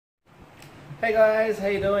Hey guys, how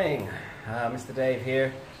you doing? Mr. Dave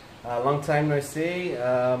here. Long time no see.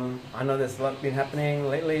 I know there's a lot been happening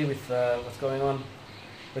lately with what's going on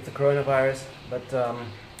with the coronavirus, but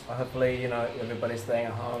hopefully everybody's staying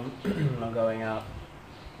at home, not going out,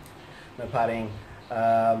 no partying.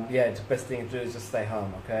 Yeah, the best thing to do is just stay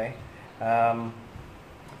home. Okay.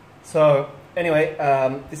 So anyway,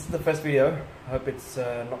 this is the first video. I hope it's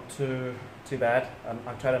not too bad.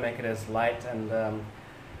 I'll try to make it as light and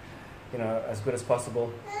as good as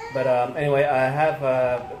possible. But anyway, I have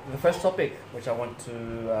the first topic which I want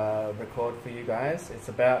to record for you guys. It's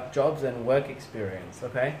about jobs and work experience.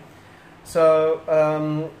 Okay, so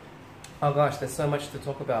oh gosh, there's so much to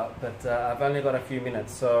talk about, but I've only got a few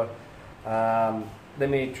minutes, so let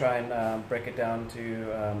me try and break it down to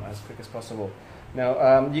you as quick as possible.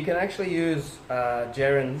 Now, you can actually use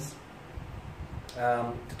gerunds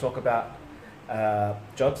to talk about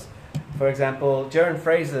jobs. For example, gerund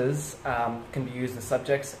phrases can be used as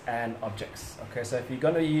subjects and objects. Okay, so if you're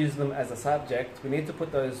going to use them as a subject, we need to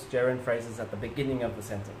put those gerund phrases at the beginning of the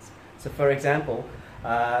sentence. So for example,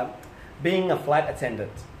 being a flight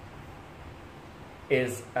attendant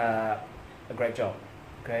is a great job,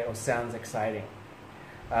 okay, or sounds exciting.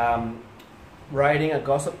 Writing a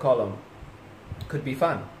gossip column could be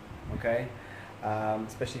fun, okay,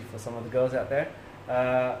 especially for some of the girls out there.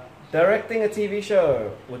 Directing a TV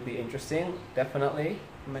show would be interesting, definitely.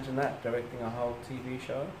 Imagine that, directing a whole TV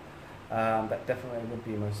show. That definitely would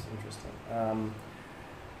be most interesting.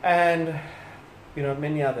 And,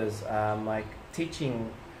 many others, like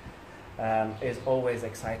teaching is always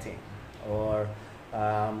exciting. Or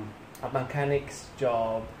a mechanic's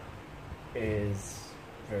job is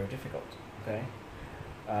very difficult, okay?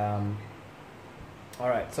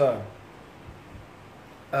 Alright, so...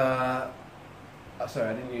 sorry,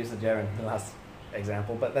 I didn't use the gerund in the last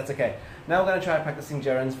example, but that's okay. Now we're going to try practicing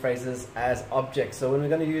gerund phrases as objects. So when we're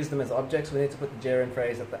going to use them as objects, we need to put the gerund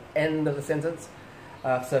phrase at the end of the sentence.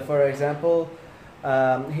 So for example,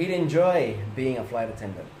 he'd enjoy being a flight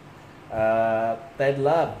attendant. They'd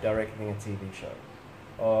love directing a TV show.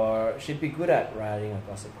 Or she'd be good at writing a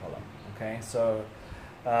gossip column. Okay, so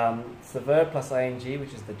it's the verb plus ing,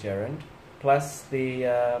 which is the gerund, plus the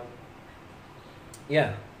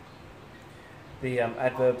the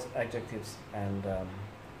adverbs, adjectives, and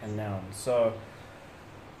nouns. So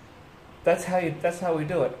that's how we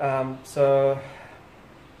do it. So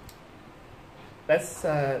let's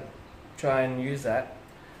try and use that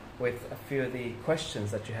with a few of the questions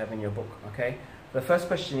that you have in your book. Okay. The first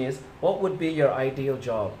question is, what would be your ideal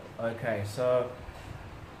job? Okay. So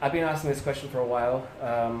I've been asking this question for a while,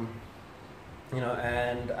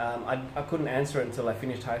 and I couldn't answer it until I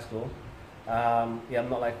finished high school. Yeah, I'm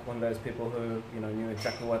not like one of those people who knew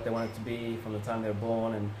exactly what they wanted to be from the time they were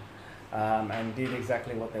born and did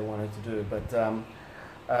exactly what they wanted to do. But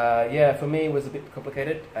yeah, for me it was a bit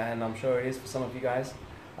complicated, and I'm sure it is for some of you guys.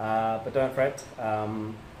 But don't fret.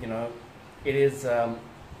 It is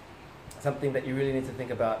something that you really need to think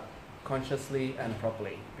about consciously and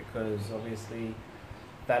properly, because obviously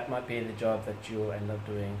that might be the job that you'll end up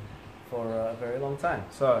doing for a very long time.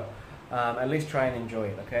 So at least try and enjoy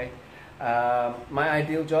it. Okay. My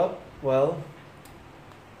ideal job, well,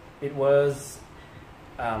 it was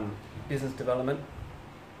business development,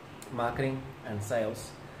 marketing, and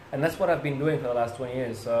sales, and that's what I've been doing for the last 20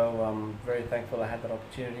 years. So I'm very thankful I had that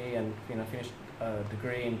opportunity and finished a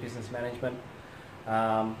degree in business management.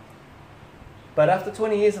 But after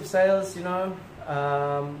 20 years of sales,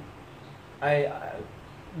 I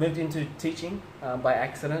moved into teaching by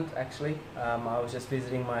accident. Actually, I was just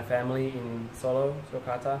visiting my family in Solo,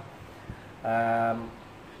 Jakarta.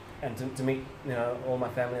 And to meet all my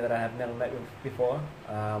family that I have never met with before,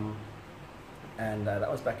 and that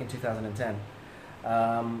was back in 2010.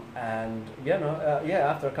 And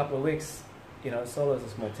after a couple of weeks, Solo is a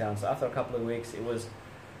small town, so after a couple of weeks it was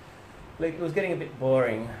getting a bit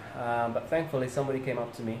boring. But thankfully somebody came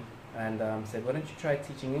up to me and said, "Why don't you try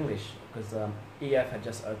teaching English?" Because EF had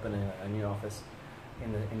just opened a new office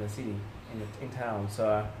in the city, in town.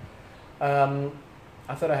 So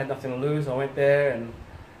I thought I had nothing to lose. I went there and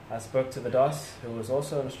I spoke to the DOS, who was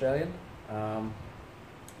also an Australian,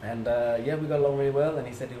 and we got along really well, and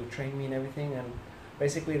he said he would train me and everything, and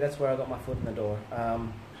basically that's where I got my foot in the door.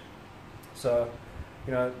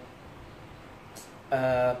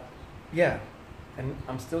 And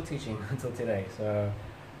I'm still teaching until today, so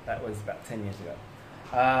that was about 10 years ago.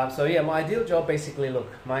 My ideal job, basically, look,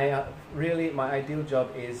 my ideal job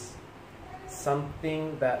is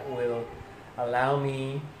something that will allow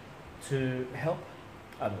me to help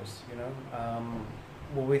others,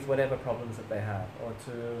 with whatever problems that they have, or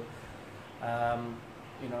to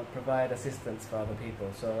you know, provide assistance for other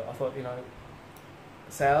people. So I thought, you know,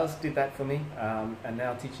 sales did that for me, and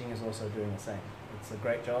now teaching is also doing the same. It's a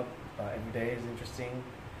great job. Every day is interesting.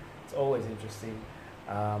 It's always interesting,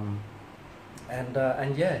 and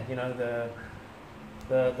yeah, you know,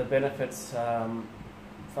 the benefits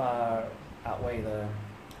far outweigh the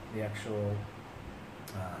actual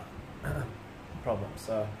problem.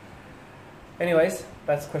 So, anyways,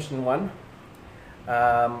 that's question one.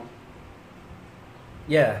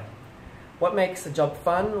 Yeah, what makes a job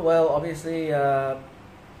fun? Well, obviously,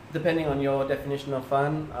 depending on your definition of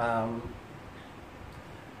fun,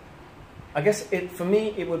 I guess for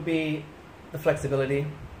me it would be the flexibility,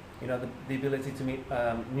 you know, the ability to meet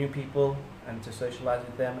new people and to socialize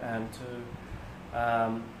with them and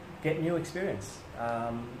to get new experience.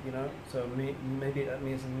 You know, so maybe that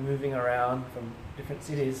means moving around from different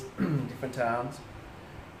cities, different towns,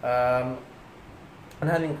 and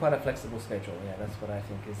having quite a flexible schedule. Yeah, that's what I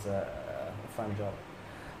think is a fun job.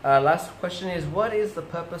 Last question is, what is the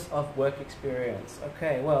purpose of work experience?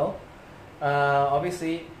 Okay, well,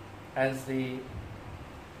 obviously, as the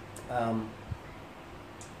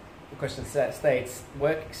question states,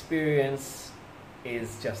 work experience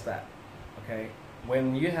is just that. Okay,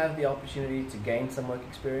 when you have the opportunity to gain some work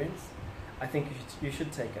experience, I think you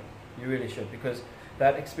should take it. You really should, because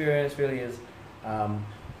that experience really is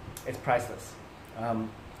it's priceless.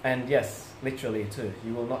 And yes, literally too,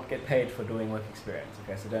 you will not get paid for doing work experience.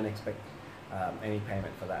 Okay, so don't expect any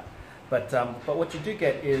payment for that. But what you do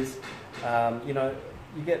get is, you know,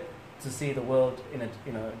 you get to see the world in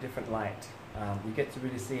a different light. You get to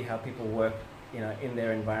really see how people work, you know, in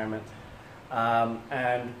their environment,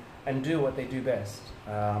 and do what they do best.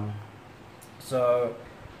 So,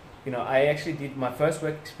 you know, I actually did my first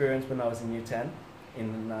work experience when I was in Year 10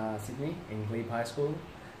 in Sydney, in Glebe High School.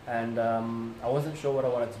 And I wasn't sure what I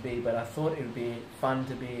wanted to be, but I thought it would be fun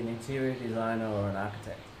to be an interior designer or an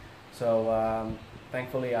architect. So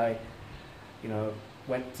thankfully I, you know,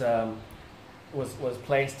 was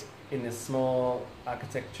placed in this small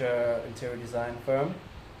architecture interior design firm.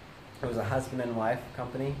 It was a husband and wife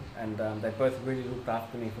company, and they both really looked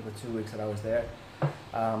after me for the 2 weeks that I was there.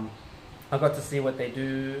 I got to see what they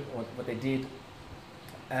do, what they did,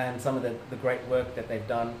 and some of the great work that they've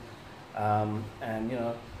done. And you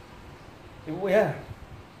know, yeah,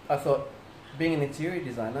 I thought being an interior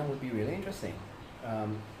designer would be really interesting.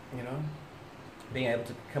 You know, being able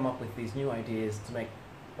to come up with these new ideas to make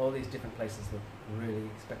all these different places look really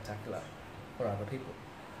spectacular for other people.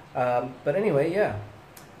 But anyway, yeah,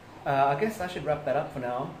 I guess I should wrap that up for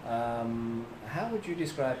now. How would you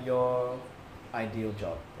describe your ideal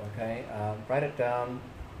job? Okay, write it down,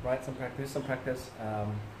 do some practice.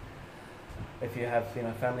 If you have, you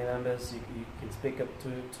know, family members you can speak up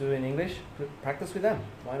to in English, practice with them.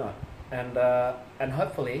 Why not? And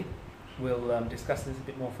hopefully we'll discuss this a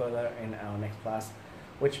bit more further in our next class,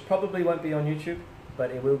 which probably won't be on YouTube,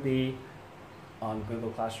 but it will be on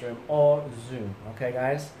Google Classroom or Zoom. Okay,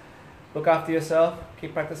 guys? Look after yourself.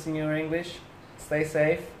 Keep practicing your English. Stay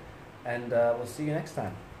safe, and we'll see you next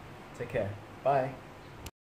time. Take care. Bye.